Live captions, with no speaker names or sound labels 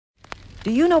Do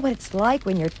you know what it's like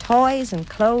when your toys and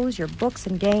clothes, your books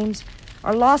and games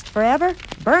are lost forever,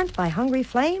 burnt by hungry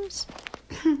flames?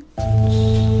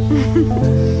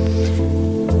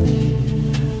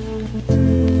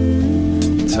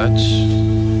 Touch,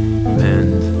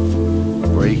 mend,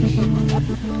 break,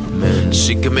 mend.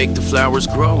 She can make the flowers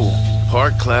grow.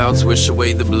 Part clouds wish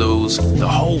away the blues. The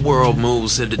whole world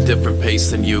moves at a different pace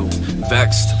than you.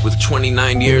 Vexed with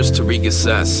 29 years to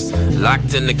reassess.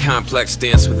 Locked in the complex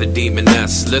dance with a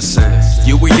demoness. Listen,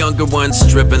 you were younger once,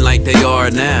 driven like they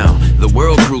are now. The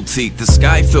world grew teeth, the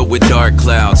sky filled with dark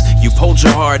clouds. You pulled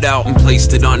your heart out and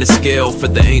placed it on a scale for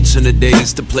the ancient of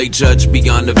days to play judge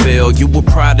beyond the veil. You were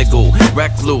prodigal,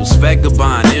 recluse,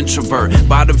 vagabond, introvert,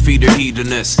 bottom feeder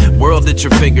hedonist. World at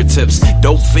your fingertips,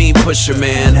 dope fiend pusher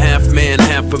man, half man,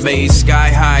 half amazed. Sky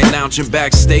high, lounging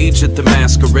backstage at the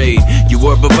masquerade. You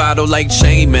were bravado like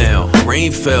chainmail.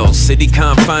 Rain fell, city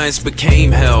confines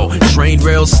became hell. Train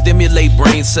rails stimulate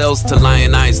brain cells to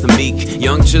lionize the meek.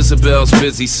 Young Jezebel's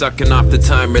busy sucking off the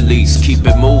time release. Keep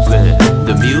it moving.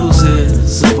 The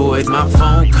muses avoid my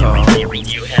phone call.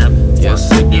 Yes,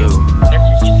 they do.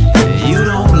 You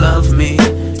don't love me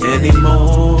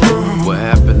anymore. What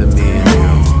happened to me and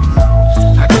you?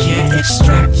 I can't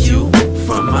extract you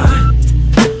from my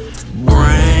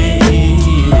brain.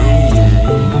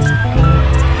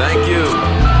 Thank you.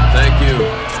 Thank you.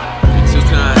 You're too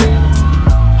kind.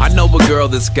 I know a girl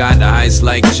that's got eyes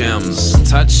like gems.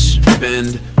 Touch,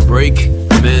 bend, break,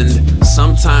 mend.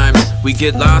 Sometimes we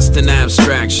get lost in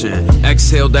abstraction.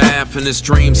 Exhale the diaphanous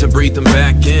dreams and breathe them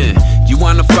back in. You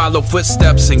wanna follow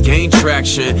footsteps and gain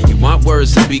traction. You want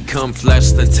words to become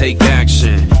flesh, then take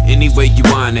action. Any way you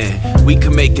want it, we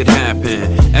can make it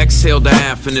happen. Exhale the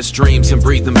diaphanous dreams and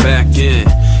breathe them back in.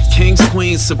 Kings,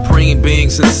 queens, supreme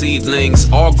beings and seedlings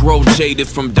all grow jaded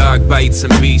from dog bites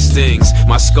and bee stings.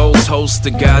 My skulls host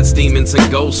to gods, demons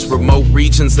and ghosts. Remote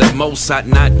regions that most I'd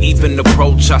not even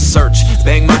approach. I search,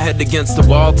 bang my head against the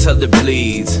wall till it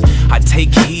bleeds. I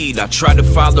take heed, I try to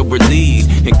follow her lead,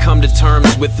 and come to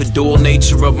terms with the dual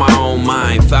nature of my own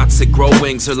mind. Thoughts that grow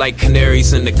wings are like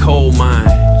canaries in the coal mine.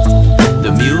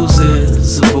 The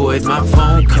muses avoid my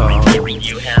phone call.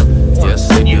 Yes,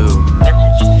 they do.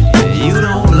 You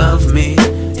don't love me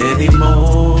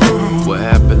anymore. What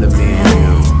happened to me and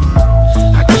you?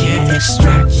 I can't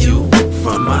extract you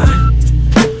from my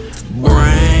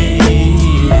brain.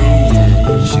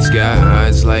 She's got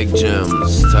eyes like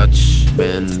gems. Touch,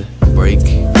 bend, break,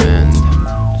 bend.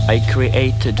 I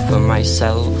created for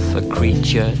myself a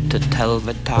creature to tell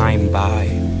the time by,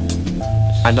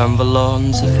 and on the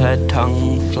lawns of her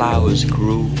tongue flowers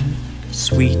grew.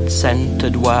 Sweet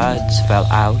scented words fell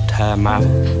out her mouth,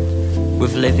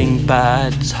 with living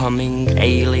birds humming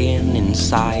alien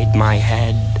inside my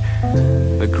head.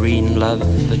 The green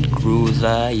love that grew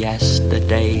there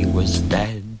yesterday was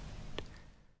dead.